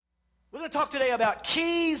We're going to talk today about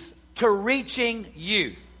keys to reaching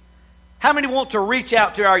youth. How many want to reach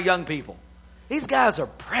out to our young people? These guys are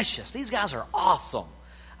precious. These guys are awesome.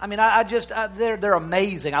 I mean, they're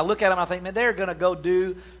amazing. I look at them and I think, man, they're going to go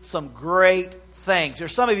do some great things.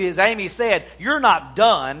 There's some of you, as Amy said, you're not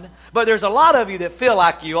done, but there's a lot of you that feel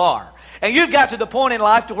like you are. And you've got to the point in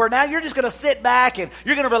life to where now you're just going to sit back and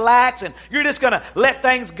you're going to relax and you're just going to let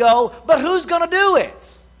things go. But who's going to do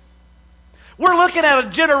it? We're looking at a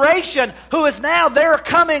generation who is now, they're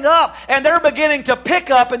coming up and they're beginning to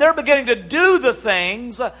pick up and they're beginning to do the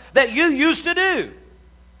things that you used to do.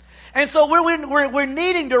 And so we're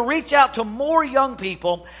needing to reach out to more young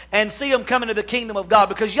people and see them come into the kingdom of God,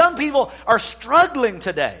 because young people are struggling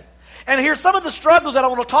today. And here's some of the struggles that I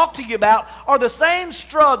want to talk to you about are the same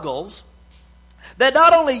struggles that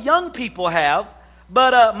not only young people have,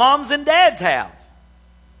 but moms and dads have.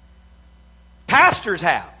 Pastors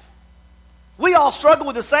have. We all struggle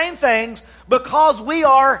with the same things because we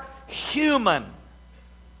are human.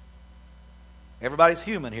 Everybody's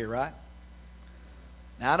human here, right?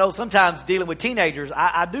 Now, I know sometimes dealing with teenagers,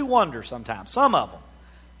 I do wonder sometimes. Some of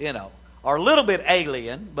them, are a little bit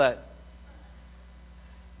alien, but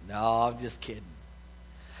no, I'm just kidding.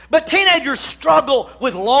 But teenagers struggle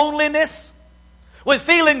with loneliness, with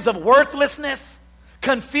feelings of worthlessness,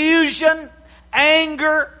 confusion,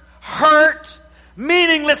 anger, hurt,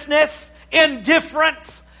 meaninglessness,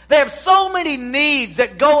 indifference. They have so many needs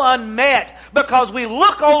that go unmet because we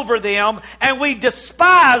look over them and we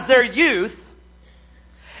despise their youth.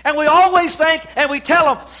 And we always think and we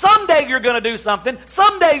tell them, someday you're going to do something,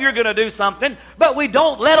 someday you're going to do something, but we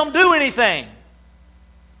don't let them do anything.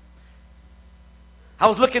 I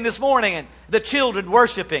was looking this morning and the children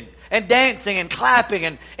worshiping and dancing and clapping,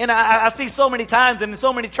 and I see so many times and in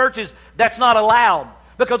so many churches that's not allowed.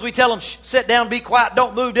 Because we tell them, sit down, be quiet,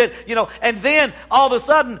 don't move, and then all of a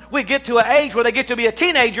sudden we get to an age where they get to be a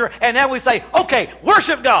teenager, and then we say, okay,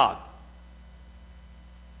 worship God.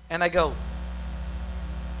 And they go,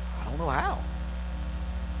 I don't know how.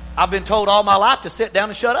 I've been told all my life to sit down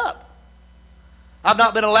and shut up. I've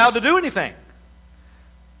not been allowed to do anything.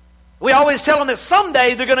 We always tell them that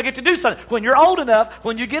someday they're going to get to do something. When you're old enough,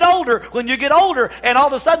 when you get older, and all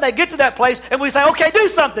of a sudden they get to that place, and we say, okay, do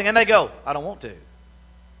something. And they go, I don't want to.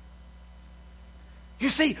 You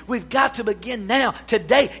see, we've got to begin now.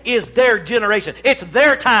 Today is their generation. It's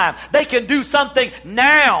their time. They can do something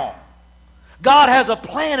now. God has a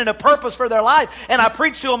plan and a purpose for their life. And I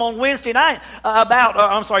preached to them on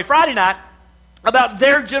Friday night, about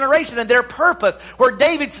their generation and their purpose, where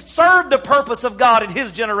David served the purpose of God in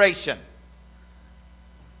his generation.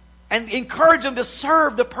 And encourage them to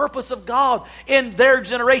serve the purpose of God in their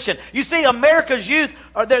generation. You see, America's youth,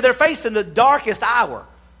 they're facing the darkest hour.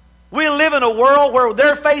 We live in a world where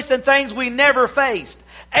they're facing things we never faced.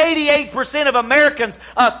 88% of Americans,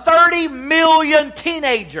 30 million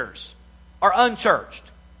teenagers are unchurched.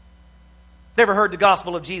 Never heard the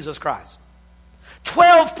gospel of Jesus Christ.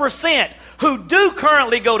 12% who do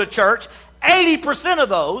currently go to church, 80% of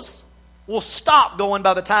those will stop going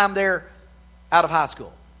by the time they're out of high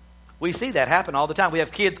school. We see that happen all the time. We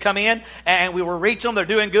have kids come in and we will reach them, they're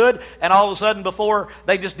doing good, and all of a sudden before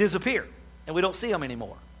they just disappear and we don't see them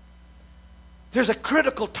anymore. There's a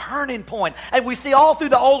critical turning point. And we see all through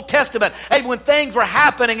the Old Testament, and when things were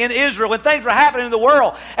happening in Israel, when things were happening in the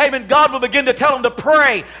world, amen, God will begin to tell them to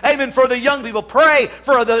pray, amen, for the young people. Pray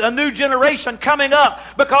for a new generation coming up.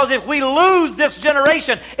 Because if we lose this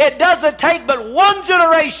generation, it doesn't take but one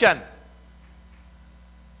generation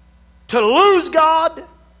to lose God,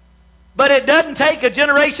 but it doesn't take a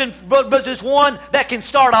generation but just one that can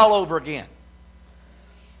start all over again.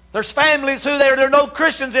 There's families who there are no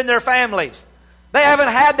Christians in their families. They haven't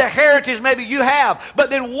had the heritage maybe you have. But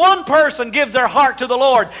then one person gives their heart to the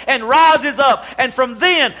Lord and rises up. And from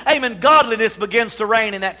then, amen, godliness begins to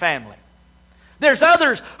reign in that family. There's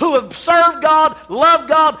others who have served God, loved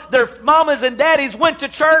God. Their mamas and daddies went to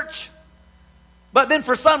church. But then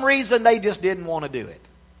for some reason, they just didn't want to do it.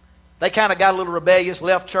 They kind of got a little rebellious,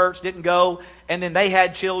 left church, didn't go. And then they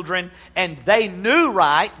had children. And they knew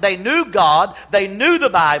right. They knew God. They knew the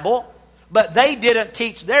Bible. But they didn't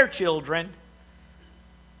teach their children.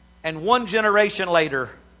 And one generation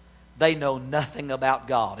later, they know nothing about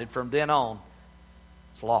God. And from then on,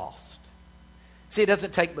 it's lost. See, it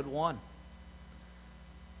doesn't take but one.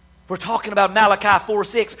 We're talking about Malachi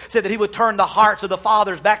 4:6 said that He would turn the hearts of the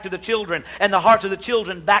fathers back to the children and the hearts of the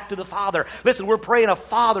children back to the father. Listen, we're praying a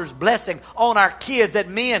father's blessing on our kids, that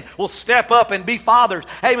men will step up and be fathers.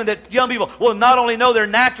 Amen. That young people will not only know their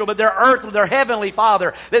natural, but their earthly, their heavenly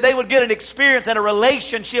father. That they would get an experience and a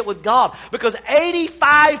relationship with God. Because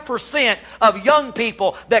 85% of young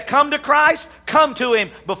people that come to Christ come to Him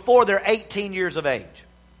before they're 18 years of age.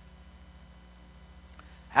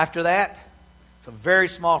 After that, it's a very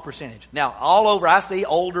small percentage. Now, all over, I see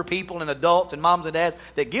older people and adults and moms and dads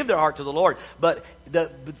that give their heart to the Lord. But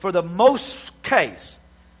for the most case,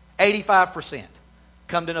 85%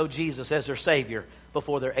 come to know Jesus as their Savior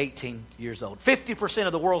before they're 18 years old. 50%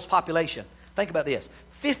 of the world's population, think about this,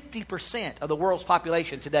 50% of the world's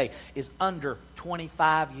population today is under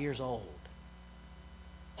 25 years old.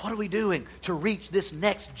 What are we doing to reach this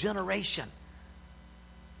next generation?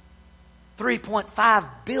 3.5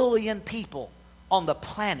 billion people on the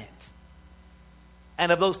planet.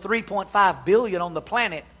 And of those 3.5 billion on the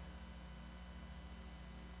planet,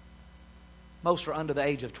 most are under the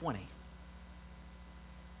age of 20.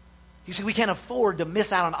 You see, we can't afford to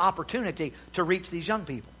miss out on an opportunity to reach these young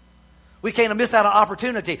people. We can't miss out on an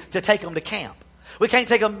opportunity to take them to camp. We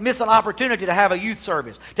can't miss an opportunity to have a youth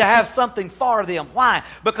service, to have something for them. Why?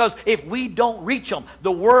 Because if we don't reach them,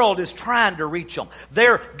 the world is trying to reach them.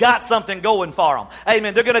 They've got something going for them.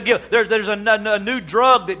 Amen. They're going to give. There's a new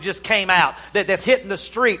drug that just came out that's hitting the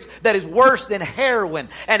streets that is worse than heroin,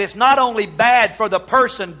 and it's not only bad for the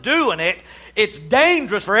person doing it, it's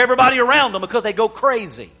dangerous for everybody around them because they go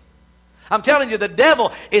crazy. I'm telling you, the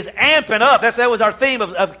devil is amping up. That was our theme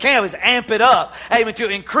of camp, is amp it up. Amen. To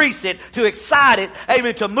increase it, to excite it,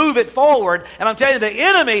 amen, to move it forward. And I'm telling you, the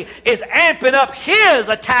enemy is amping up his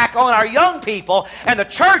attack on our young people, and the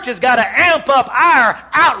church has got to amp up our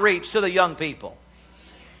outreach to the young people.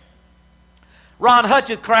 Ron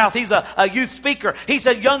Hutchcraft, he's a youth speaker. He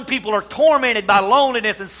said young people are tormented by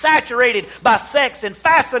loneliness and saturated by sex and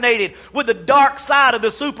fascinated with the dark side of the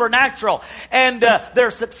supernatural. And they're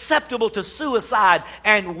susceptible to suicide.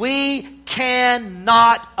 And we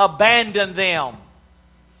cannot abandon them.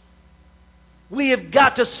 We have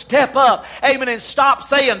got to step up, amen, and stop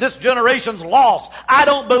saying this generation's lost. I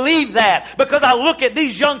don't believe that, because I look at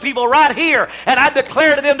these young people right here and I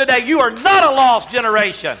declare to them today, you are not a lost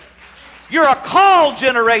generation. You're a called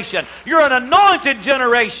generation. You're an anointed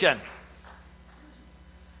generation.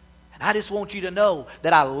 And I just want you to know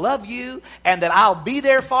that I love you and that I'll be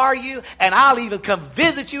there for you, and I'll even come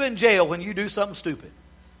visit you in jail when you do something stupid.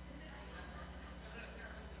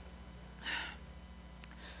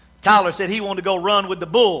 Tyler said he wanted to go run with the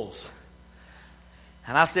bulls.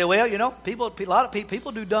 And I said, well, you know, a lot of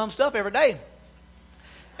people do dumb stuff every day.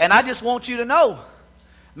 And I just want you to know,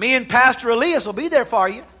 me and Pastor Elias will be there for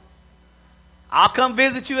you. I'll come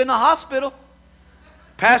visit you in the hospital.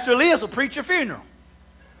 Pastor Elias will preach your funeral.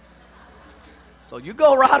 So you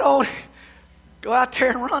go right on, go out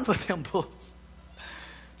there and run with them bulls.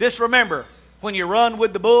 Just remember, when you run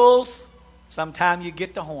with the bulls, sometime you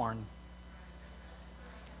get the horn.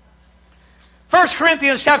 1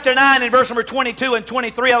 Corinthians chapter 9 and verse number 22 and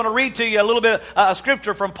 23, I want to read to you a little bit of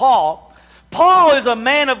scripture from Paul. Paul is a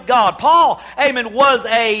man of God. Paul, amen, was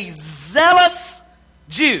a zealous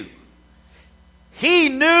Jew. He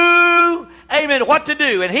knew, amen, what to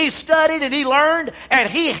do. And he studied and he learned. And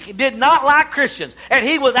he did not like Christians. And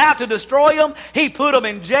he was out to destroy them. He put them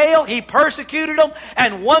in jail. He persecuted them.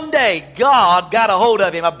 And one day, God got a hold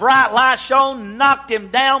of him. A bright light shone, knocked him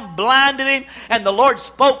down, blinded him. And the Lord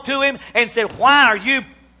spoke to him and said, why are you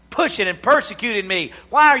pushing and persecuting me?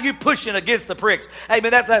 Why are you pushing against the pricks?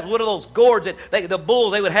 Amen. That's one of those gourds that the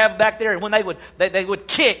bulls they would have back there, and when they would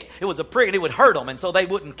kick, it was a prick and it would hurt them, and so they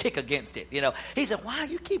wouldn't kick against it. You know, he said, "Why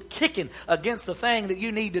you keep kicking against the thing that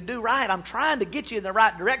you need to do right? I'm trying to get you in the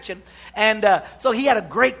right direction." And so he had a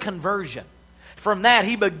great conversion. From that,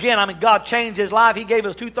 he began. God changed his life. He gave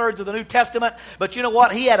us 2/3 of the New Testament. But you know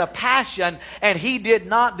what? He had a passion, and he did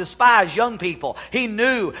not despise young people. He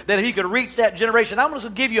knew that he could reach that generation. I'm going to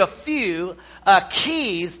give you a few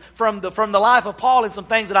keys from the life of Paul and some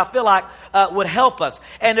things that I feel like would help us.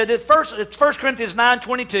 And it's 1 Corinthians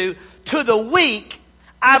 9:22, to the weak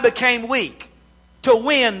I became weak, to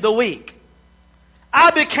win the weak. I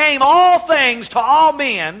became all things to all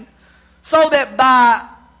men, so that by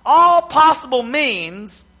all possible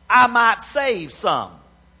means I might save some.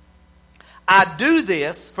 I do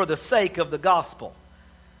this for the sake of the gospel,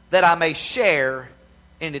 that I may share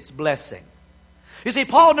in its blessing. You see,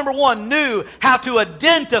 Paul, number one, knew how to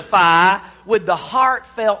identify with the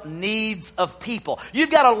heartfelt needs of people.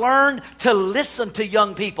 You've got to learn to listen to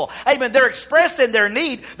young people. Amen. They're expressing their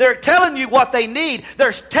need. They're telling you what they need.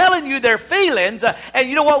 They're telling you their feelings. And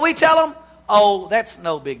you know what we tell them? Oh, that's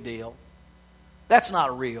no big deal. That's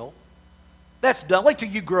not real. That's done. Wait till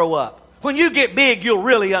you grow up. When you get big, you'll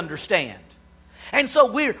really understand. And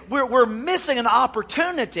so we're missing an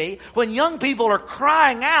opportunity when young people are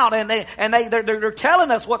crying out and they're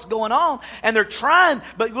telling us what's going on, and they're trying,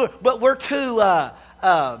 but we're too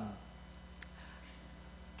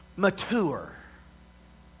mature.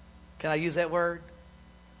 Can I use that word?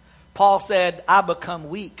 Paul said, "I become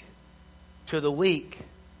weak to the weak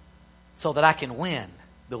so that I can win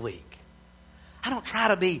the weak." I don't try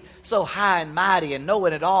to be so high and mighty and know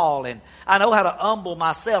it all, and I know how to humble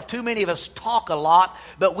myself. Too many of us talk a lot,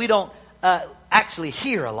 but we don't actually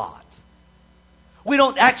hear a lot. We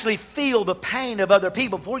don't actually feel the pain of other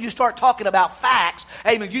people. Before you start talking about facts,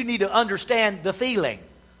 amen, you need to understand the feeling.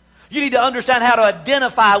 You need to understand how to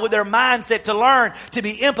identify with their mindset, to learn to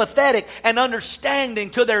be empathetic and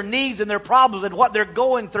understanding to their needs and their problems and what they're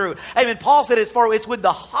going through. Amen. Paul said it's with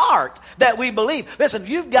the heart that we believe. Listen,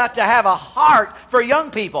 you've got to have a heart for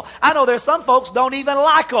young people. I know there's some folks don't even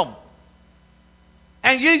like them.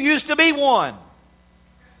 And you used to be one.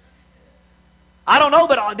 I don't know,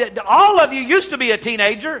 but all of you used to be a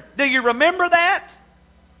teenager. Do you remember that?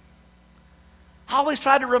 I always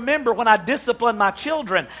try to remember when I disciplined my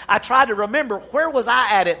children. I tried to remember, where was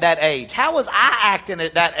I at that age? How was I acting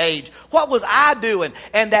at that age? What was I doing?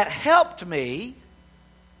 And that helped me.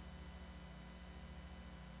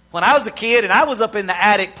 When I was a kid and I was up in the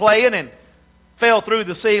attic playing and fell through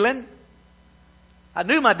the ceiling, I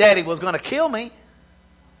knew my daddy was going to kill me.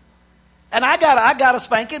 And I got a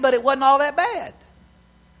spanking, but it wasn't all that bad.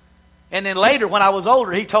 And then later, when I was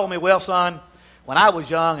older, he told me, "Well, son, when I was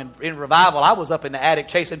young and in revival, I was up in the attic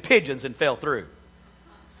chasing pigeons and fell through."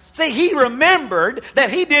 See, he remembered that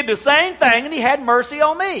he did the same thing and he had mercy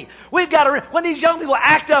on me. We've got to, when these young people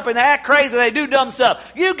act up and they act crazy, they do dumb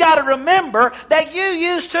stuff, you've got to remember that you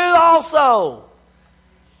used to also.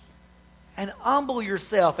 And humble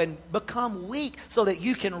yourself and become weak so that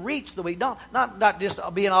you can reach the weak. Not just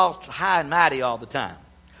being all high and mighty all the time.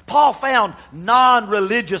 Paul found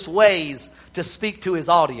non-religious ways to speak to his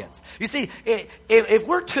audience. You see, if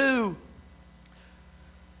we're too,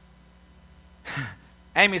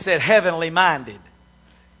 Amy said, heavenly minded.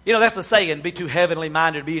 You know, that's the saying, be too heavenly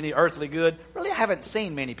minded to be any earthly good. Really, I haven't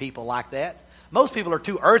seen many people like that. Most people are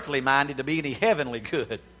too earthly minded to be any heavenly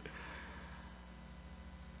good.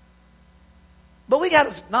 But we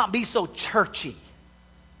got to not be so churchy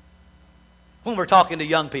when we're talking to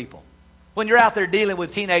young people. When you're out there dealing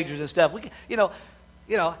with teenagers and stuff,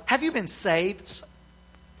 have you been saved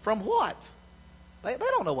from what? They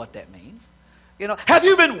don't know what that means. Have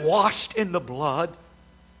you been washed in the blood?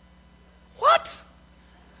 What?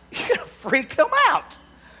 You're going to freak them out.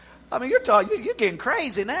 I mean, you're getting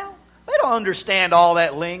crazy now. They don't understand all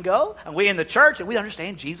that lingo. And we in the church, and we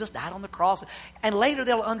understand Jesus died on the cross. And later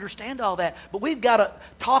they'll understand all that. But we've got to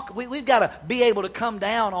talk, we've got to be able to come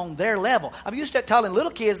down on their level. I mean, you start telling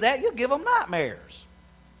little kids that, you'll give them nightmares.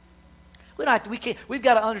 We've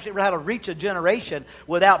got to understand how to reach a generation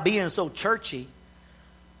without being so churchy,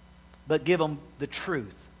 but give them the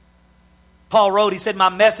truth. Paul wrote, he said, "My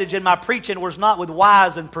message and my preaching was not with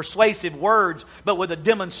wise and persuasive words, but with a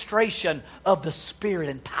demonstration of the Spirit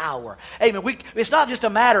and power." Amen. It's not just a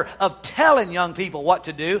matter of telling young people what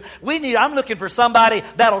to do. I'm looking for somebody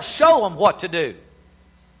that'll show them what to do.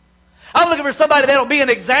 I'm looking for somebody that'll be an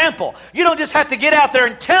example. You don't just have to get out there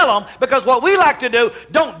and tell them, because what we like to do,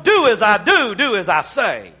 don't do as I do as I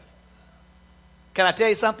say. Can I tell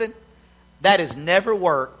you something? That has never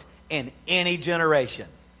worked in any generation.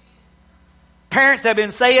 Parents have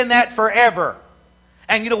been saying that forever.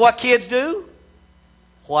 And you know what kids do?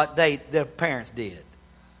 What their parents did.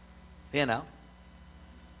 You're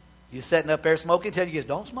sitting up there smoking, telling you kids,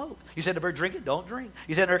 don't smoke. You sitting up there drinking, don't drink.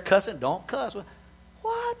 You sitting there cussing, don't cuss.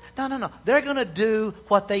 What? No. They're going to do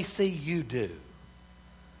what they see you do.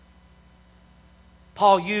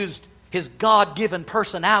 Paul used his God-given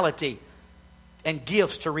personality and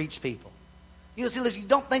gifts to reach people. Listen, you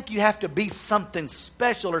don't think you have to be something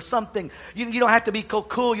special or something. You don't have to be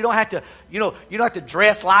cool. You don't have to, you don't have to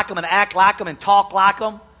dress like them and act like them and talk like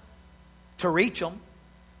them to reach them.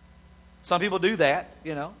 Some people do that,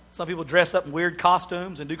 Some people dress up in weird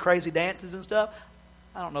costumes and do crazy dances and stuff.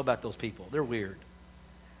 I don't know about those people. They're weird.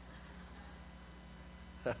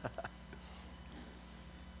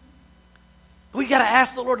 We got to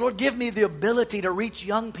ask the Lord, give me the ability to reach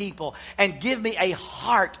young people and give me a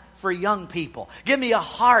heart for young people. Give me a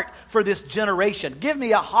heart for this generation. Give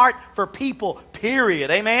me a heart for people,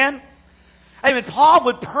 period. Amen? Amen. Paul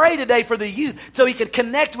would pray today for the youth so he could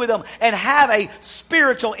connect with them and have a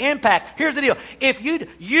spiritual impact. Here's the deal. If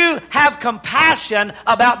you have compassion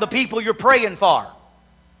about the people you're praying for.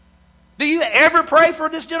 Do you ever pray for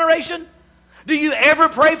this generation? Do you ever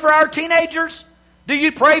pray for our teenagers? Do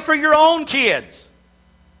you pray for your own kids?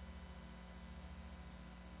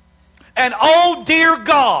 And oh dear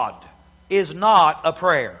God is not a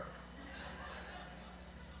prayer.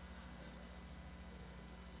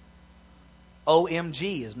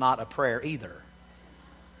 OMG is not a prayer either.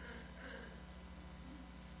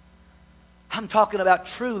 I'm talking about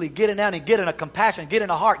truly getting down and getting a compassion, getting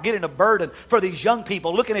a heart, getting a burden for these young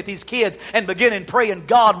people, looking at these kids and beginning praying,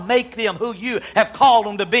 God, make them who you have called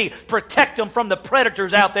them to be. Protect them from the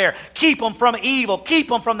predators out there. Keep them from evil. Keep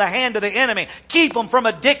them from the hand of the enemy. Keep them from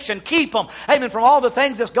addiction. Keep them, amen, from all the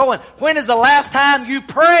things that's going. When is the last time you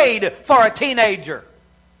prayed for a teenager?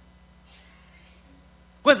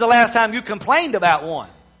 When's the last time you complained about one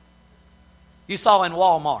you saw in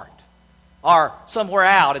Walmart or somewhere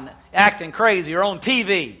out and acting crazy or on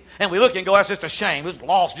TV? And we look and go, that's just a shame. It's a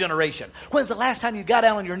lost generation. When's the last time you got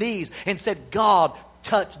down on your knees and said, God,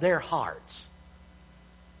 touch their hearts?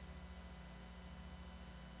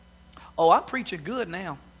 Oh, I'm preaching good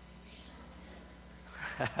now.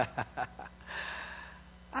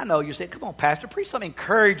 I know you're saying, come on, Pastor, preach something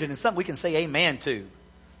encouraging and something we can say amen to.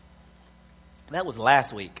 That was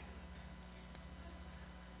last week.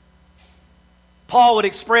 Paul would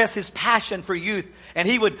express his passion for youth, and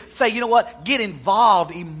he would say, you know what, get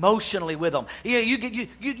involved emotionally with them.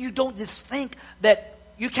 You don't just think that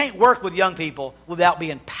you can't work with young people without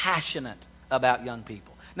being passionate about young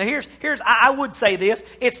people. Now I would say this,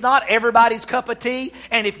 it's not everybody's cup of tea,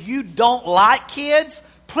 and if you don't like kids,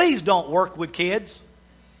 please don't work with kids.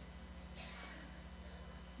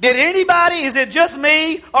 Is it just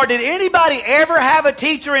me, or did anybody ever have a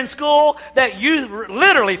teacher in school that you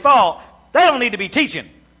literally thought, they don't need to be teaching?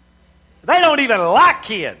 They don't even like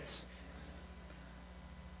kids.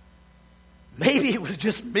 Maybe it was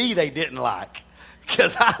just me they didn't like,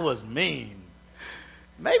 because I was mean.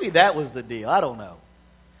 Maybe that was the deal. I don't know.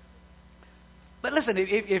 But listen,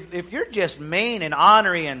 if you're just mean and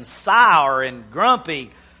ornery and sour and grumpy,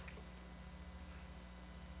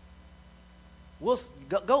 we'll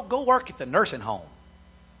go work at the nursing home.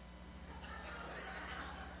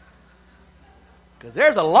 Because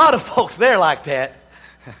there's a lot of folks there like that.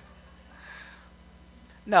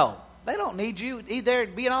 No, they don't need you either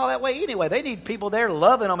being all that way anyway. They need people there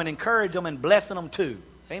loving them and encouraging them and blessing them too.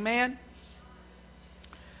 Amen?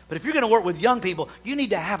 But if you're going to work with young people, you need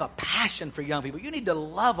to have a passion for young people. You need to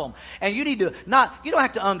love them. And you need to you don't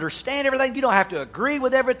have to understand everything. You don't have to agree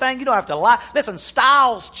with everything. You don't have to lie. Listen,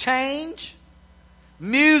 styles change.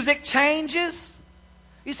 Music changes.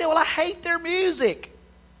 You say, well, I hate their music.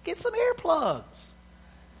 Get some earplugs.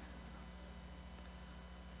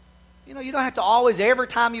 You know, you don't have to always, every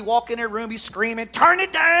time you walk in their room, be screaming, turn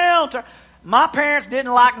it down. My parents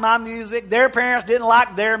didn't like my music. Their parents didn't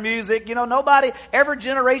like their music. You know, every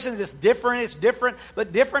generation is different. It's different.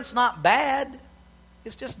 But different's not bad.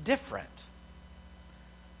 It's just different.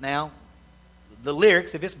 Now, the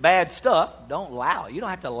lyrics, if it's bad stuff, don't allow it. You don't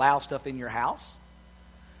have to allow stuff in your house.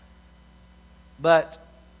 But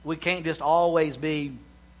we can't just always be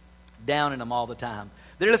down in them all the time.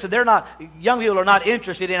 Young people are not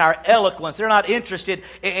interested in our eloquence. They're not interested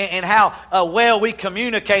in how well we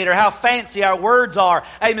communicate or how fancy our words are.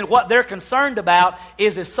 Amen. What they're concerned about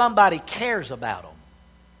is if somebody cares about them.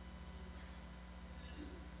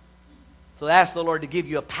 So ask the Lord to give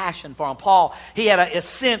you a passion for them. Paul, he had a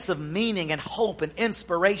sense of meaning and hope and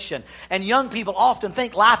inspiration. And young people often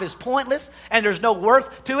think life is pointless and there's no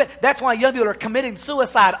worth to it. That's why young people are committing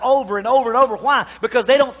suicide over and over and over. Why? Because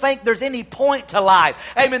they don't think there's any point to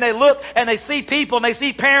life. Amen. They look and they see people and they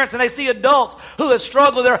see parents and they see adults who have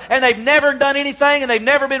struggled there and they've never done anything and they've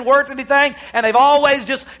never been worth anything. And they've always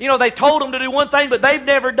just, they told them to do one thing, but they've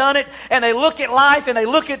never done it. And they look at life and they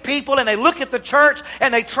look at people and they look at the church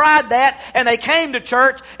and they tried that. And they came to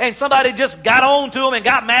church and somebody just got on to them and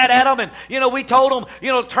got mad at them. And, we told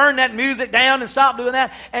them, turn that music down and stop doing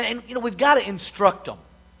that. And we've got to instruct them.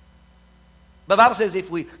 But the Bible says if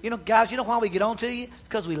we, guys, why we get on to you? It's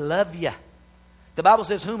because we love you. The Bible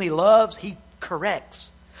says whom he loves, he corrects.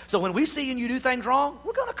 So when we see you do things wrong,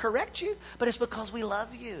 we're going to correct you. But it's because we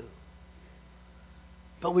love you.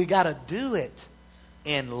 But we got to do it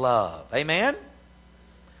in love. Amen?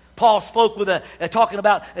 Paul spoke with talking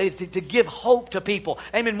about to give hope to people.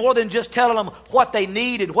 Amen. More than just telling them what they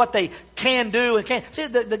need and what they can do and can't. See,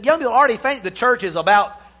 the young people already think the church is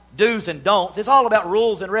about do's and don'ts. It's all about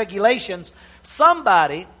rules and regulations.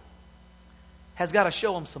 Somebody has got to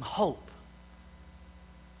show them some hope.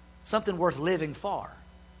 Something worth living for.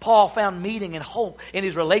 Paul found meaning and hope in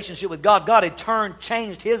his relationship with God. God had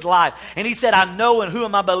changed his life. And he said, I know in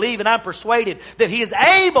whom I believe, and I'm persuaded that He is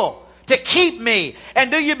able to keep me. And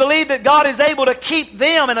do you believe that God is able to keep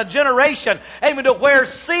them in a generation, amen, to where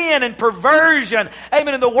sin and perversion,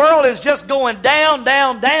 amen, and the world is just going down,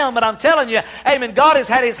 down, down. But I'm telling you, amen, God has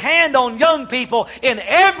had His hand on young people in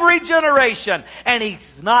every generation. And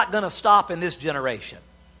He's not going to stop in this generation.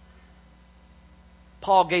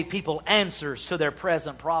 Paul gave people answers to their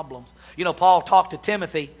present problems. You know, Paul talked to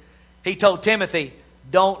Timothy. He told Timothy,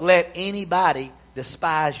 don't let anybody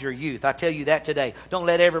despise your youth. I tell you that today. Don't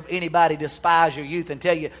let anybody despise your youth and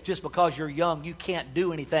tell you just because you're young you can't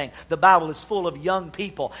do anything. The Bible is full of young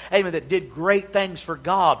people, amen, that did great things for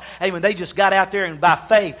God. Amen. They just got out there and by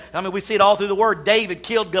faith. I mean, we see it all through the Word. David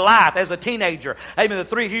killed Goliath as a teenager. Amen. The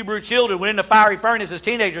 3 Hebrew children went in the fiery furnace as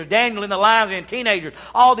teenagers. Daniel in the lions as teenagers.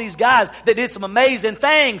 All these guys that did some amazing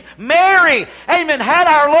things. Mary, amen, had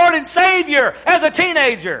our Lord and Savior as a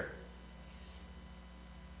teenager.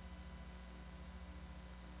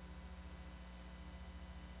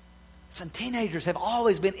 And teenagers have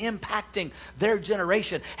always been impacting their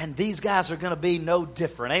generation, and these guys are going to be no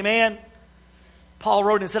different. Amen? Paul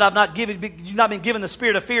wrote and said, you've not been given the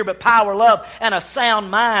spirit of fear, but power, love, and a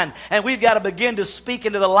sound mind. And we've got to begin to speak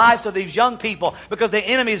into the lives of these young people because the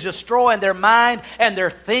enemy is destroying their mind and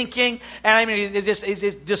their thinking. And I mean, it's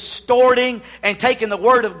just distorting and taking the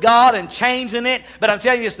Word of God and changing it. But I'm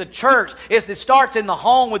telling you, it's the church. It starts in the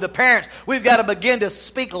home with the parents. We've got to begin to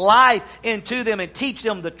speak life into them and teach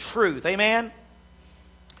them the truth. Amen?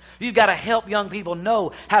 You've got to help young people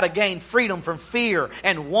know how to gain freedom from fear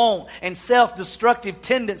and want and self-destructive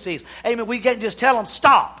tendencies. Amen. We can't just tell them,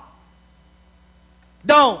 stop.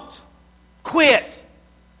 Don't. Quit.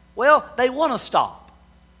 Well, they want to stop.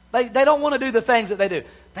 They don't want to do the things that they do.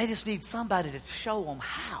 They just need somebody to show them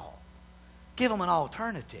how. Give them an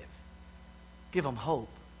alternative. Give them hope.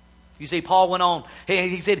 You see, Paul went on.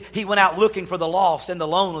 He said he went out looking for the lost and the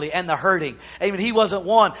lonely and the hurting. Amen. He wasn't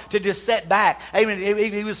one to just sit back. Amen.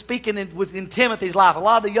 He was speaking in Timothy's life. A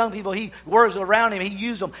lot of the young people he was around him, he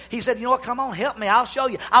used them. He said, you know what, come on, help me. I'll show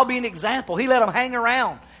you. I'll be an example. He let them hang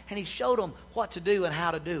around. And he showed them what to do and how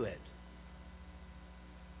to do it.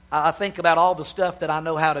 I think about all the stuff that I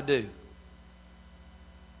know how to do.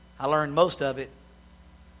 I learned most of it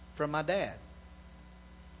from my dad.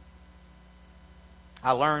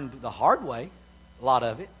 I learned the hard way, a lot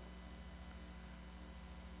of it.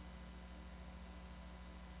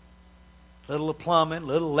 Little of plumbing,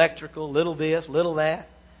 little electrical, little this, little that.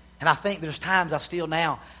 And I think there's times I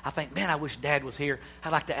think, man, I wish Dad was here.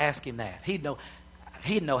 I'd like to ask him that. He'd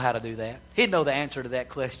know how to do that. He'd know the answer to that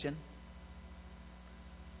question.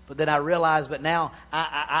 But then I realized, but now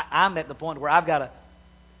I'm at the point where I've got to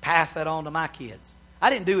pass that on to my kids. I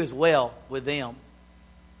didn't do as well with them.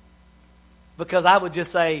 Because I would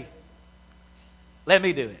just say, let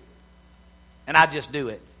me do it. And I'd just do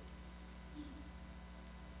it.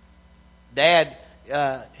 Dad,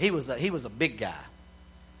 he was a big guy.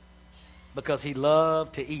 Because he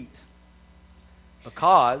loved to eat.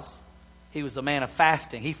 Because he was a man of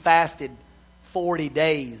fasting. He fasted 40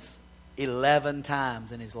 days, 11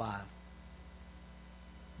 times in his life.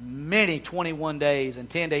 Many 21 days and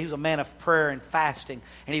 10 days. He was a man of prayer and fasting.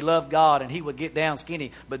 And he loved God and he would get down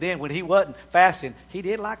skinny. But then when he wasn't fasting, he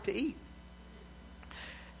did like to eat.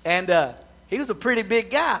 And he was a pretty big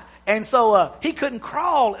guy. And so he couldn't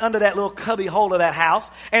crawl under that little cubby hole of that house.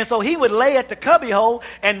 And so he would lay at the cubby hole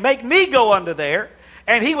and make me go under there.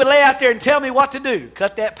 And he would lay out there and tell me what to do.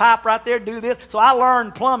 Cut that pipe right there, do this. So I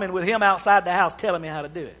learned plumbing with him outside the house telling me how to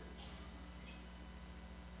do it.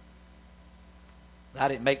 I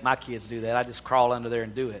didn't make my kids do that. I just crawl under there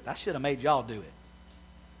and do it. I should have made y'all do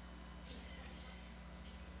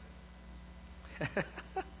it.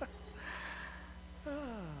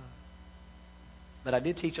 But I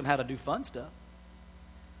did teach them how to do fun stuff.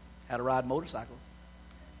 How to ride motorcycles.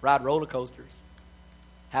 Ride roller coasters.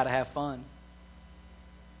 How to have fun.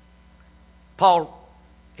 Paul,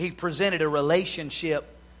 he presented a relationship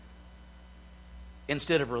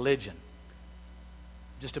instead of religion.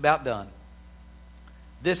 Just about done.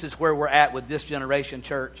 This is where we're at with this generation,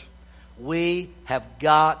 church. We have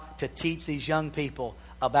got to teach these young people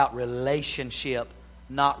about relationship,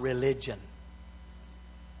 not religion.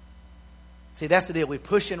 See, that's the deal. We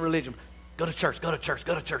push in religion. Go to church, go to church,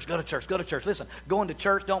 go to church, go to church, go to church. Listen, going to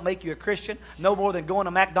church don't make you a Christian. No more than going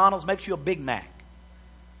to McDonald's makes you a Big Mac.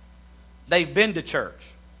 They've been to church.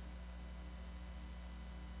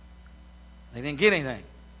 They didn't get anything.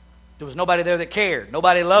 There was nobody there that cared.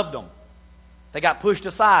 Nobody loved them. They got pushed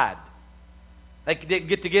aside. They didn't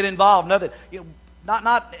get to get involved. Nothing.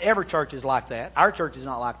 Not every church is like that. Our church is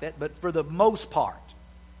not like that. But for the most part,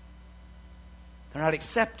 they're not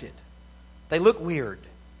accepted. They look weird.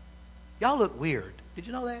 Y'all look weird. Did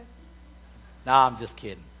you know that? No, I'm just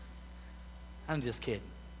kidding. I'm just kidding.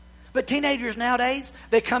 But teenagers nowadays,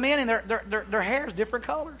 they come in and their hair is different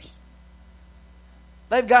colors.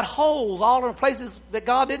 They've got holes all in places that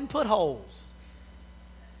God didn't put holes.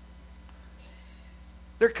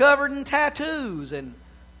 They're covered in tattoos, and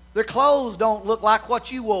their clothes don't look like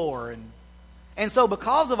what you wore. And so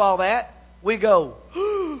because of all that, we go,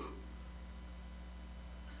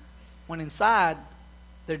 when inside,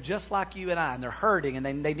 they're just like you and I, and they're hurting, and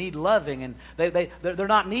they need loving, and they're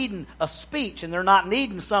not needing a speech, and they're not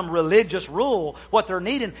needing some religious rule. What they're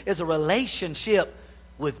needing is a relationship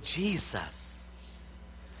with Jesus.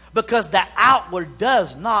 Because the outward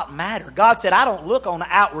does not matter. God said, I don't look on the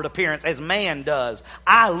outward appearance as man does.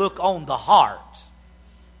 I look on the heart.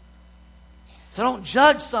 So don't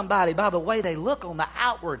judge somebody by the way they look on the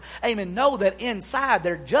outward. Amen. Know that inside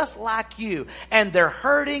they're just like you. And they're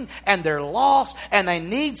hurting and they're lost. And they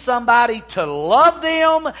need somebody to love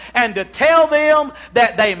them and to tell them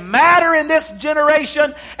that they matter in this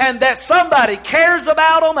generation. And that somebody cares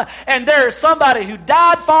about them. And there's somebody who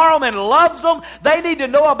died for them and loves them. They need to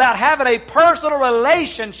know about having a personal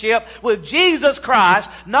relationship with Jesus Christ.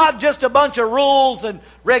 Not just a bunch of rules and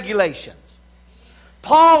regulations.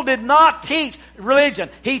 Paul did not teach religion.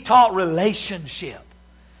 He taught relationship.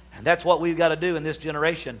 And that's what we've got to do in this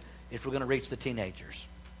generation if we're going to reach the teenagers.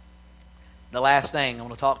 The last thing I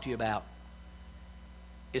want to talk to you about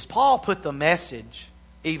is Paul put the message,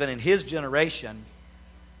 even in his generation,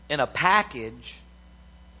 in a package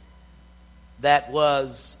that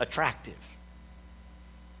was attractive.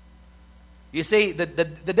 You see, the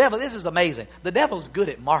devil, this is amazing. The devil's good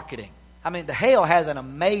at marketing. I mean, the hell has an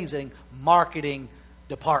amazing marketing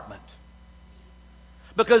department.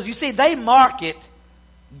 Because you see, they market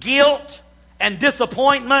guilt and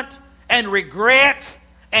disappointment and regret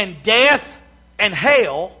and death and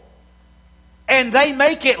hell, and they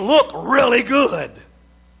make it look really good.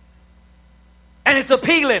 And it's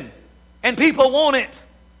appealing, and people want it.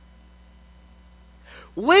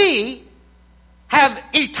 We have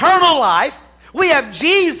eternal life. We have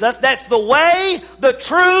Jesus, that's the way, the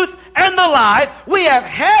truth, and the life. We have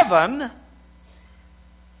heaven.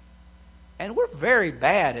 And we're very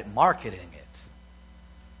bad at marketing it.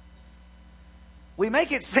 We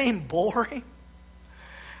make it seem boring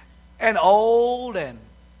and old, and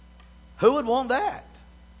who would want that?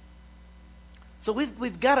 So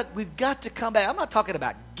we've got to come back. I'm not talking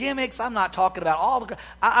about gimmicks. I'm not talking about all the.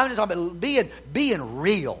 I'm just talking about being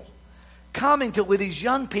real, coming to with these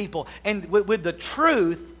young people and with the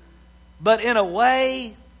truth, but in a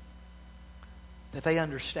way that they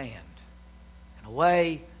understand, in a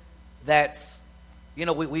way that's,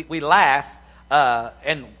 we laugh,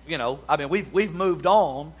 and I mean we've moved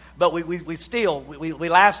on, but we still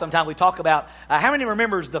laugh sometimes. We talk about how many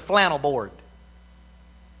remembers the flannel board?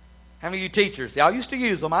 How many of you teachers? Y'all used to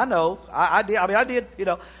use them. I know. I did. I did.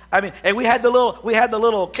 And we had the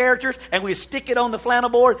little characters, and we stick it on the flannel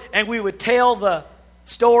board, and we would tell the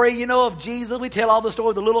story, of Jesus. We tell all the story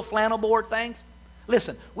of the little flannel board things.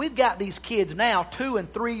 Listen, we've got these kids now, 2 and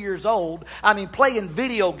 3 years old. Playing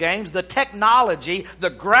video games. The technology,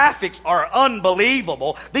 the graphics are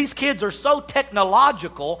unbelievable. These kids are so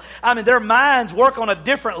technological. Their minds work on a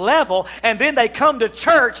different level. And then they come to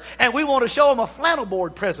church, and we want to show them a flannel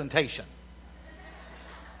board presentation.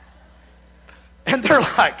 And they're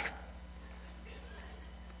like,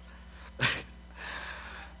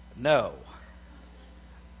 no.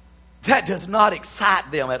 That does not excite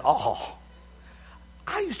them at all.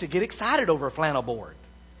 I used to get excited over a flannel board.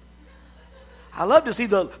 I love to see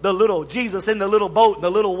the little Jesus in the little boat and the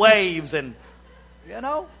little waves and,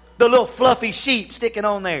 the little fluffy sheep sticking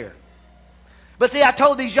on there. But see, I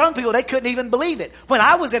told these young people they couldn't even believe it. When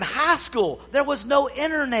I was in high school, there was no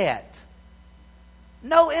internet.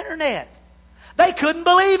 No internet. They couldn't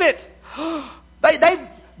believe it.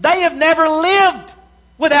 They have never lived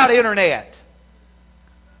without internet.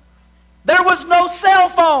 There was no cell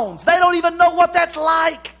phones. They don't even know what that's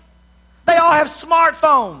like. They all have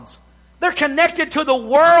smartphones. They're connected to the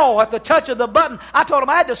world at the touch of the button. I told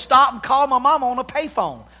them I had to stop and call my mom on a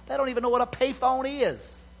payphone. They don't even know what a payphone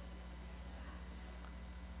is.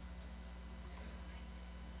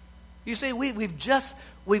 You see,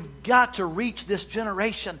 We've got to reach this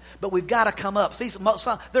generation, but we've got to come up. See,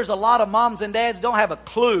 there's a lot of moms and dads who don't have a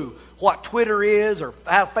clue what Twitter is or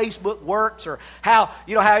how Facebook works or how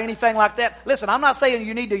anything like that. Listen, I'm not saying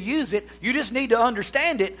you need to use it. You just need to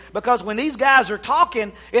understand it, because when these guys are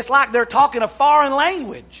talking, it's like they're talking a foreign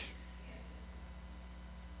language.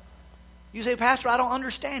 You say, Pastor, I don't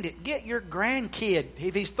understand it. Get your grandkid.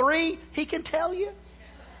 If he's 3, he can tell you.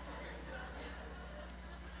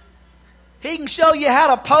 He can show you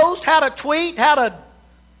how to post, how to tweet, how to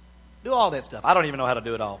do all that stuff. I don't even know how to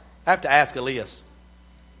do it all. I have to ask Elias.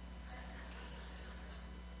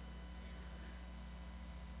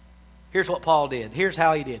 Here's what Paul did. Here's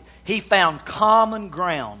how he did. He found common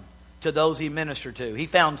ground to those he ministered to. He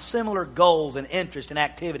found similar goals and interests and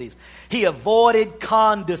activities. He avoided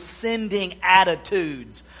condescending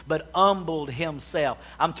attitudes, but humbled himself.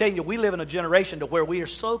 I'm telling you, we live in a generation to where we are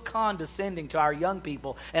so condescending to our young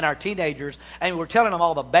people and our teenagers, and we're telling them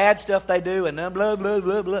all the bad stuff they do and blah, blah,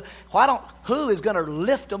 blah, blah. Who is going to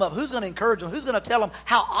lift them up? Who's going to encourage them? Who's going to tell them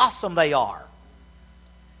how awesome they are?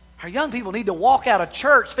 Our young people need to walk out of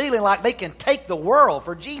church feeling like they can take the world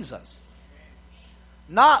for Jesus.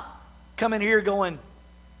 Not come in here going,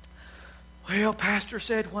 well, Pastor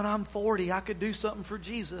said when I'm 40 I could do something for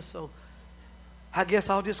Jesus, so I guess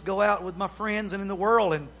I'll just go out with my friends and in the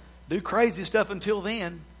world and do crazy stuff until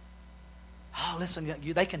then. Oh, listen,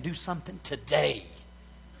 they can do something today.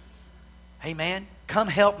 Amen. Come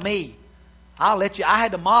help me. I'll let you. I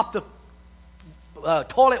had to mop the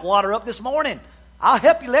toilet water up this morning. I'll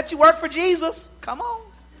help you. Let you work for Jesus. Come on.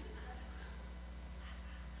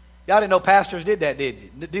 Y'all didn't know pastors did that, did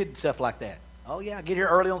you? Did stuff like that. Oh yeah, I get here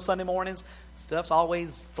early on Sunday mornings. Stuff's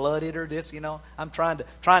always flooded or this, I'm trying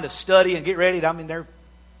to study and get ready. I'm in there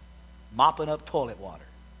mopping up toilet water.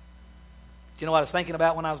 Do you know what I was thinking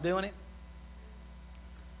about when I was doing it?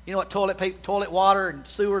 You know what toilet water and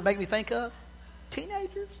sewer make me think of?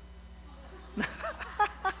 Teenagers.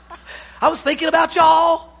 I was thinking about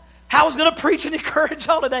y'all. How I was going to preach and encourage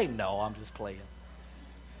y'all today. No, I'm just playing.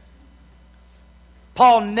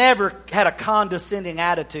 Paul never had a condescending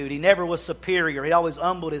attitude. He never was superior. He always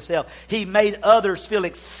humbled himself. He made others feel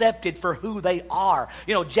accepted for who they are.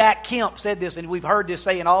 Jack Kemp said this, and we've heard this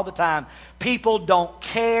saying all the time. People don't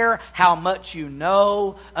care how much you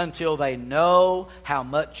know until they know how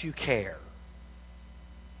much you care.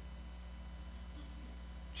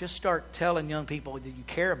 Just start telling young people that you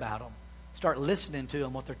care about them. Start listening to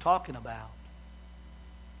them, what they're talking about.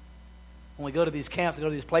 When we go to these camps, we go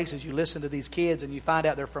to these places, you listen to these kids and you find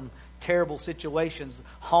out they're from terrible situations,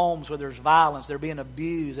 homes where there's violence, they're being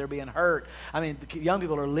abused, they're being hurt. Young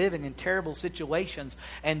people are living in terrible situations,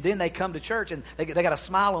 and then they come to church and they got a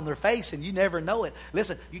smile on their face and you never know it.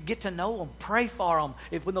 Listen, you get to know them, pray for them.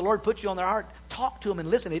 When the Lord puts you on their heart, talk to them and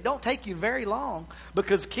listen. It don't take you very long,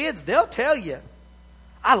 because kids, they'll tell you.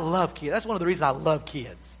 I love kids. That's one of the reasons I love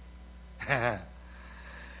kids. I'm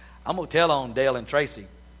going to tell on Dale and Tracy,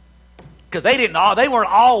 because they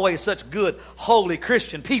weren't always such good, holy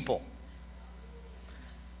Christian people.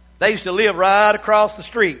 They used to live right across the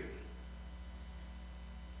street.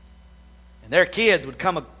 And their kids would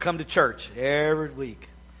come to church every week.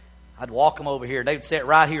 I'd walk them over here. They'd sit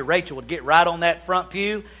right here. Rachel would get right on that front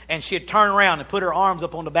pew, and she'd turn around and put her arms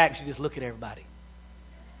up on the back, and she'd just look at everybody.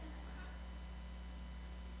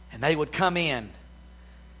 And they would come in,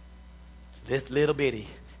 this little bitty,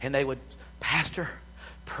 and they would, Pastor,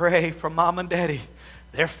 pray for Mom and Daddy.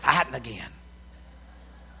 They're fighting again.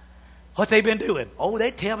 What they been doing? Oh, they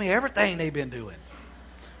tell me everything they've been doing.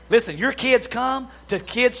 Listen, your kids come to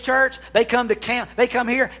kids' church. They come to camp. They come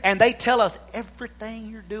here and they tell us everything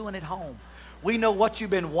you're doing at home. We know what you've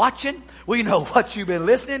been watching. We know what you've been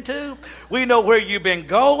listening to. We know where you've been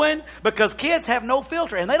going, because kids have no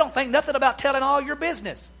filter and they don't think nothing about telling all your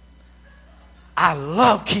business. I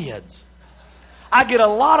love kids. I get a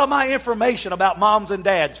lot of my information about moms and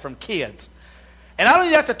dads from kids. And I don't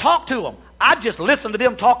even have to talk to them. I just listen to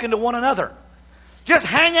them talking to one another. Just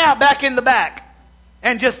hang out back in the back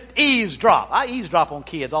and just eavesdrop. I eavesdrop on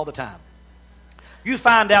kids all the time. You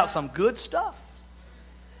find out some good stuff.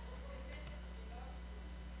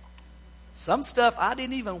 Some stuff I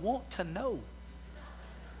didn't even want to know.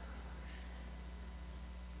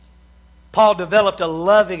 Paul developed a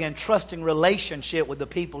loving and trusting relationship with the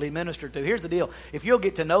people he ministered to. Here's the deal. If you'll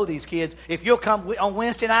get to know these kids, if you'll come on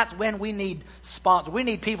Wednesday nights when we need sponsors, we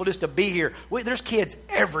need people just to be here. There's kids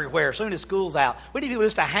everywhere as soon as school's out. We need people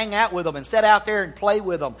just to hang out with them and sit out there and play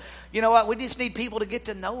with them. You know what? We just need people to get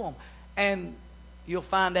to know them. And you'll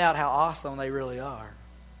find out how awesome they really are.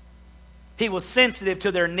 He was sensitive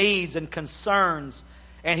to their needs and concerns,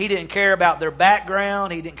 and he didn't care about their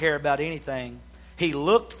background. He didn't care about anything. He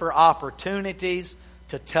looked for opportunities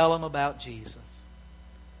to tell them about Jesus.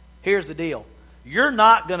 Here's the deal. You're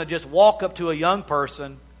not going to just walk up to a young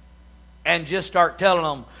person and just start telling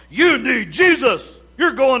them, you need Jesus.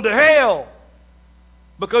 You're going to hell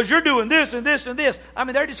because you're doing this and this and this. I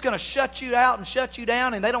mean, they're just going to shut you out and shut you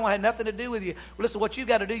down, and they don't have nothing to do with you. Well, listen, what you've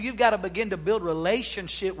got to do, you've got to begin to build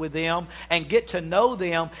relationship with them and get to know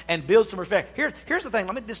them and build some respect. Here's the thing.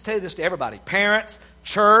 Let me just tell you this to everybody. Parents,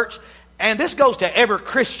 church, and this goes to every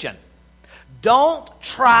Christian. Don't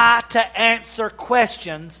try to answer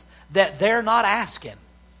questions that they're not asking.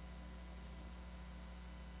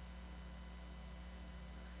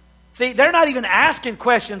 See, they're not even asking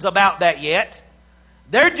questions about that yet.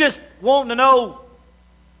 They're just wanting to know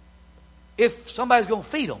if somebody's going to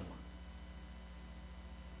feed them.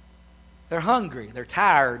 They're hungry. They're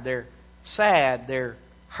tired. They're sad. They're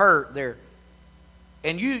hurt.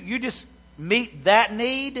 And you just meet that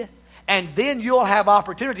need, and then you'll have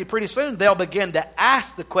opportunity. Pretty soon they'll begin to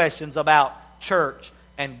ask the questions about church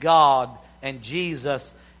and God and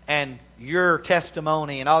Jesus and your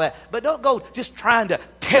testimony and all that. But don't go just trying to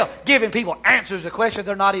giving people answers to questions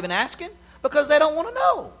they're not even asking because they don't want to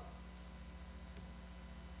know.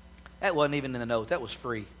 That wasn't even in the notes. That was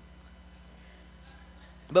free.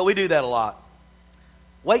 But we do that a lot.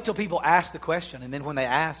 Wait till people ask the question, and then when they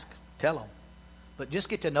ask, tell them. But just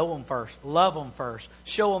get to know them first. Love them first.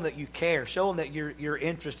 Show them that you care. Show them that you're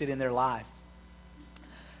interested in their life.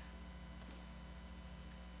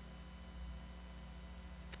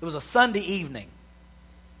 It was a Sunday evening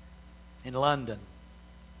in London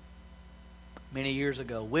many years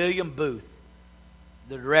ago. William Booth,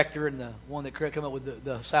 the director and the one that came up with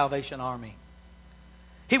the Salvation Army.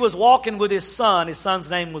 He was walking with his son. His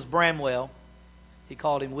son's name was Bramwell. He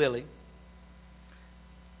called him Willie.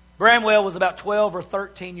 Bramwell was about 12 or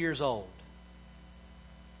 13 years old.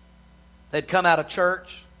 They'd come out of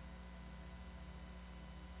church.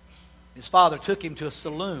 His father took him to a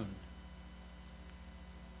saloon.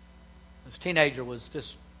 This teenager was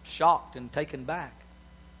just shocked and taken back.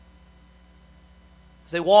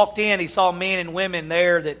 As they walked in, he saw men and women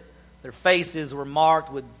there that their faces were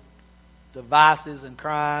marked with the vices and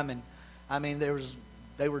crime. And I mean,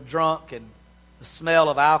 they were drunk, and the smell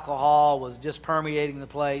of alcohol was just permeating the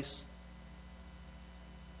place.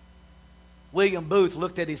 William Booth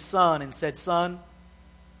looked at his son and said, "Son,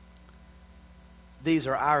 these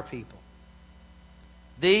are our people.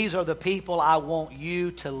 These are the people I want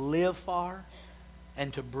you to live for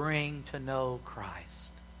and to bring to know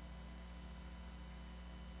Christ."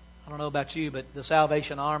 I don't know about you, but the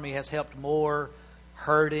Salvation Army has helped more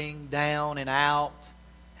hurting, down and out,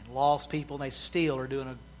 and lost people, and they still are doing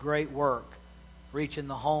a great work reaching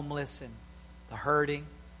the homeless and the hurting.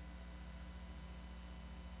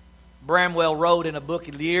 Bramwell wrote in a book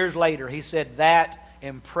years later, he said, "That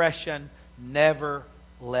impression never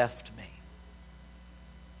left me."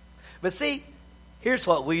 But see, here's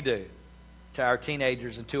what we do to our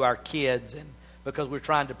teenagers and to our kids, and because we're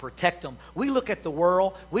trying to protect them. We look at the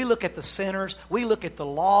world, we look at the sinners, we look at the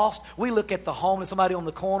lost, we look at the homeless, somebody on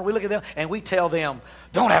the corner, we look at them, and we tell them,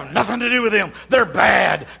 don't have nothing to do with them. They're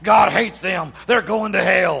bad. God hates them. They're going to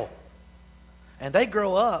hell. And they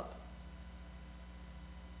grow up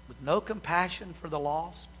with no compassion for the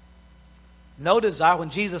lost, no desire. When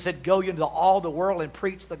Jesus said, go into all the world and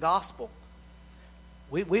preach the gospel,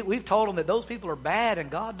 we've told them that those people are bad and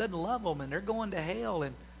God doesn't love them and they're going to hell.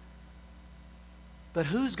 But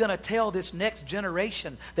who's going to tell this next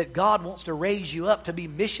generation that God wants to raise you up to be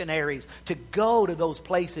missionaries, to go to those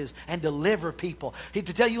places and deliver people? To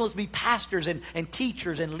tell you wants to be pastors and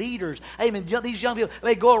teachers and leaders. Amen. These young people,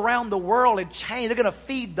 they go around the world and change. They're going to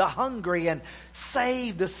feed the hungry and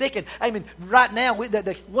save the sick. And I mean, right now, one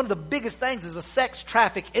of the biggest things is the sex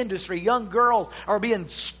traffic industry. Young girls are being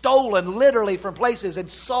stolen literally from places and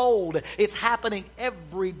sold. It's happening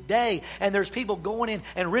every day. And there's people going in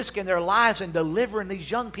and risking their lives and delivering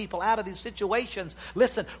these young people out of these situations.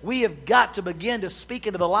 Listen, we have got to begin to speak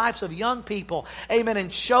into the lives of young people, amen,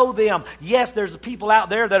 and show them, yes, there's people out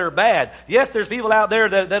there that are bad. Yes, there's people out there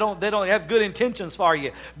that they don't have good intentions for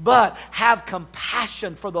you, but have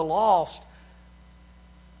compassion for the lost.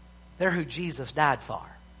 They're who Jesus died for.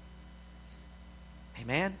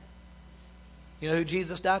 Amen. You know who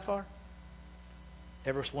Jesus died for?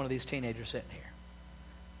 Every one of these teenagers sitting here.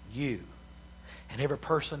 You. And every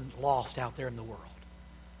person lost out there in the world.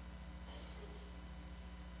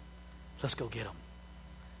 Let's go get them.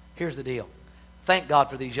 Here's the deal. Thank God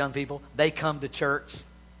for these young people. They come to church.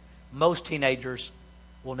 Most teenagers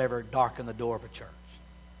will never darken the door of a church.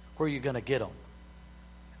 Where are you going to get them?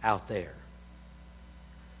 Out there.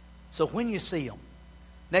 So when you see them,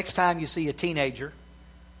 Next time you see a teenager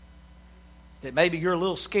that maybe you're a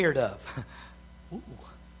little scared of, ooh,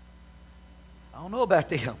 I don't know about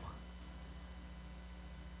them.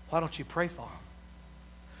 Why don't you pray for them?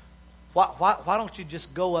 Why don't you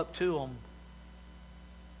just go up to them,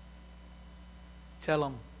 tell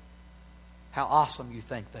them how awesome you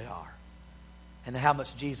think they are, and how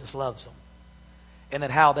much Jesus loves them, and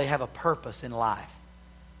that how they have a purpose in life.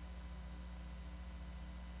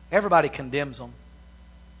 Everybody condemns them.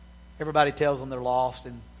 Everybody tells them they're lost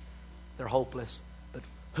and they're hopeless. But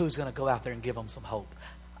who's going to go out there and give them some hope?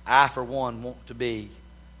 I, for one, want to be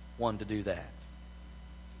one to do that.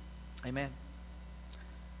 Amen.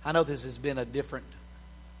 I know this has been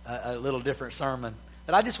a little different sermon,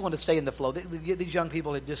 but I just want to stay in the flow. These young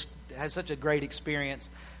people had just had such a great experience,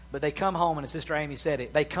 but they come home, and Sister Amy said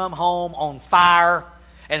it, they come home on fire,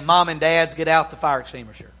 and mom and dads get out the fire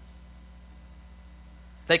extinguisher.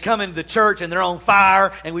 They come into the church, and they're on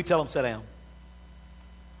fire, and we tell them, sit down.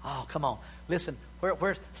 Oh, come on. Listen,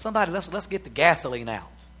 where's somebody, let's get the gasoline out.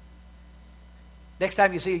 Next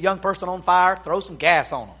time you see a young person on fire, throw some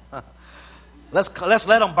gas on them. Let's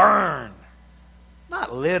let them burn.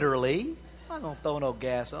 Not literally. I'm not going to throw no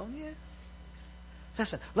gas on you.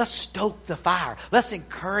 Listen, let's stoke the fire. Let's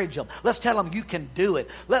encourage them. Let's tell them you can do it.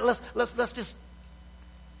 Let's just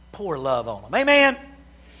pour love on them. Amen?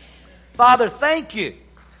 Father, thank you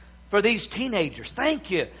for these teenagers. Thank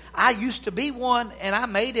you. I used to be one, and I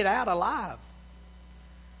made it out alive.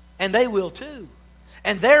 And they will too.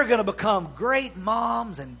 And they're going to become great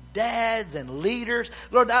moms and dads and leaders.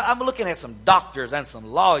 Lord, I'm looking at some doctors and some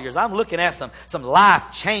lawyers. I'm looking at some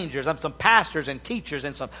life changers. I'm some pastors and teachers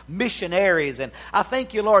and some missionaries. And I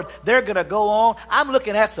thank you, Lord, they're going to go on. I'm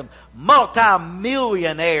looking at some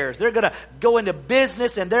multi-millionaires. They're going to go into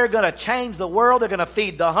business and they're going to change the world. They're going to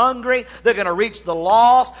feed the hungry. They're going to reach the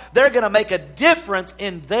lost. They're going to make a difference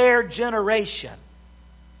in their generation.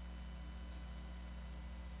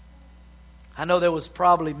 I know there was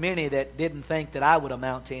probably many that didn't think that I would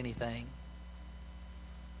amount to anything.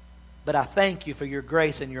 But I thank you for your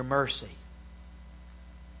grace and your mercy.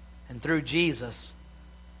 And through Jesus,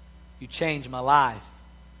 you changed my life.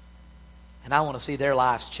 And I want to see their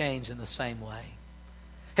lives change in the same way.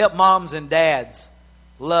 Help moms and dads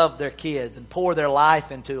love their kids and pour their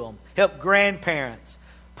life into them. Help grandparents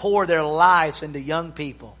pour their lives into young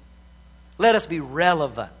people. Let us be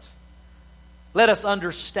relevant. Let us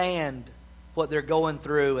understand what they're going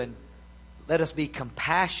through, and let us be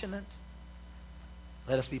compassionate.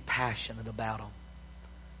 Let us be passionate about them.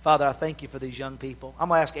 Father, I thank you for these young people. I'm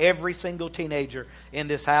going to ask every single teenager in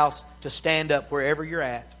this house to stand up wherever you're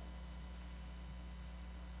at.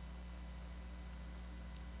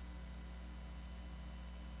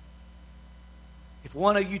 If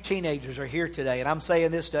one of you teenagers are here today, and I'm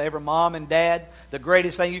saying this to every mom and dad, the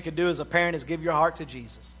greatest thing you can do as a parent is give your heart to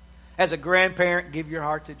Jesus. As a grandparent, give your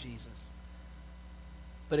heart to Jesus.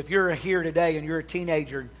 But if you're here today and you're a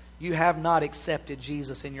teenager, you have not accepted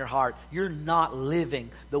Jesus in your heart. You're not living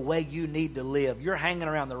the way you need to live. You're hanging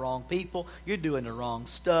around the wrong people. You're doing the wrong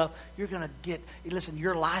stuff. You're going to listen,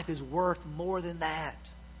 your life is worth more than that.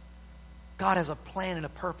 God has a plan and a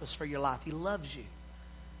purpose for your life. He loves you.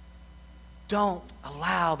 Don't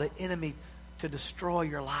allow the enemy to destroy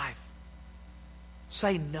your life.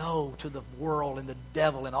 Say no to the world and the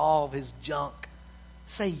devil and all of his junk.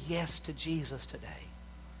 Say yes to Jesus today.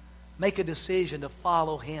 Make a decision to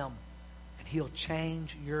follow him, and he'll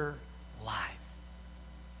change your life.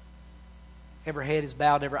 Every head is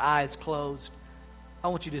bowed, every eye is closed. I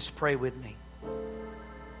want you to just pray with me.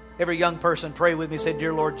 Every young person, pray with me. Say,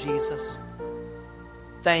 dear Lord Jesus,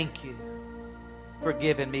 thank you for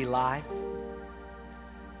giving me life.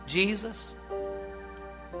 Jesus,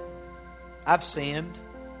 I've sinned,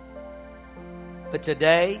 but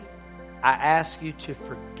today I ask you to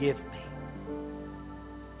forgive me.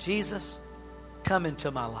 Jesus, come into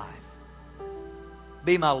my life.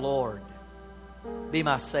 Be my Lord. Be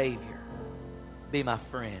my Savior. Be my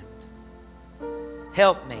friend.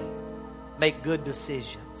 Help me make good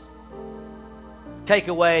decisions. Take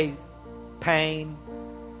away pain,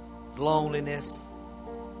 loneliness,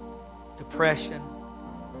 depression,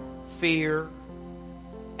 fear,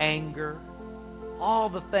 anger, all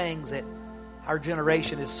the things that our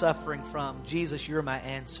generation is suffering from. Jesus, you're my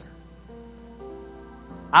answer.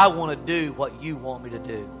 I want to do what you want me to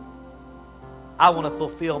do. I want to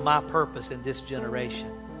fulfill my purpose in this generation.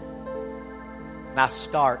 And I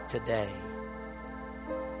start today.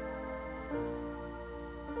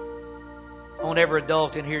 I want every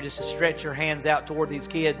adult in here just to stretch your hands out toward these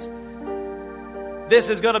kids. This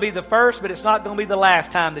is going to be the first, but it's not going to be the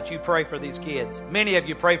last time that you pray for these kids. Many of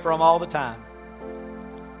you pray for them all the time.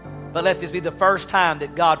 But let this be the first time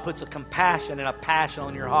that God puts a compassion and a passion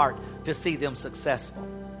on your heart to see them successful.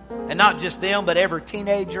 And not just them, but every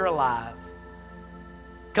teenager alive.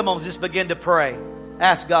 Come on, just begin to pray.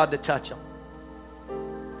 Ask God to touch them.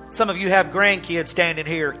 Some of you have grandkids standing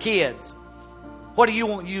here. Kids, what do you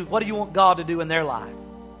want God to do in their life?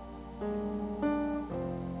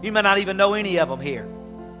 You may not even know any of them here.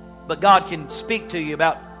 But God can speak to you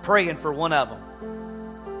about praying for one of them.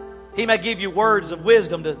 He may give you words of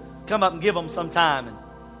wisdom to come up and give them some time and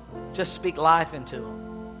just speak life into them.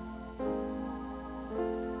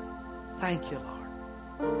 Thank you,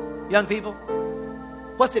 Lord. Young people,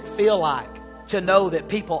 what's it feel like to know that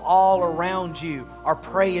people all around you are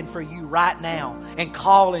praying for you right now and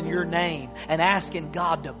calling your name and asking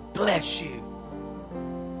God to bless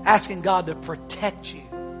you, asking God to protect you?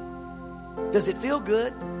 Does it feel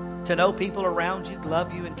good to know people around you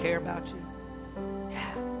love you and care about you?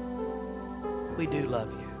 Yeah, we do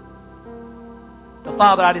love you. Now,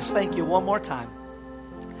 Father, I just thank you one more time.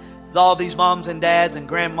 With all these moms and dads and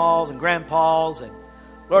grandmas and grandpas, and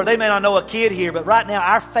Lord, they may not know a kid here, but right now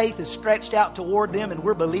our faith is stretched out toward them and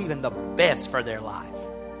we're believing the best for their life.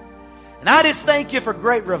 And I just thank you for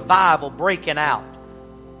great revival breaking out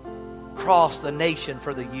across the nation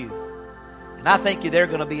for the youth. And I thank you they're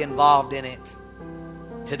going to be involved in it.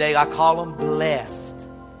 Today I call them blessed.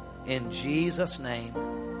 In Jesus' name.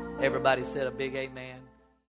 Everybody said a big amen.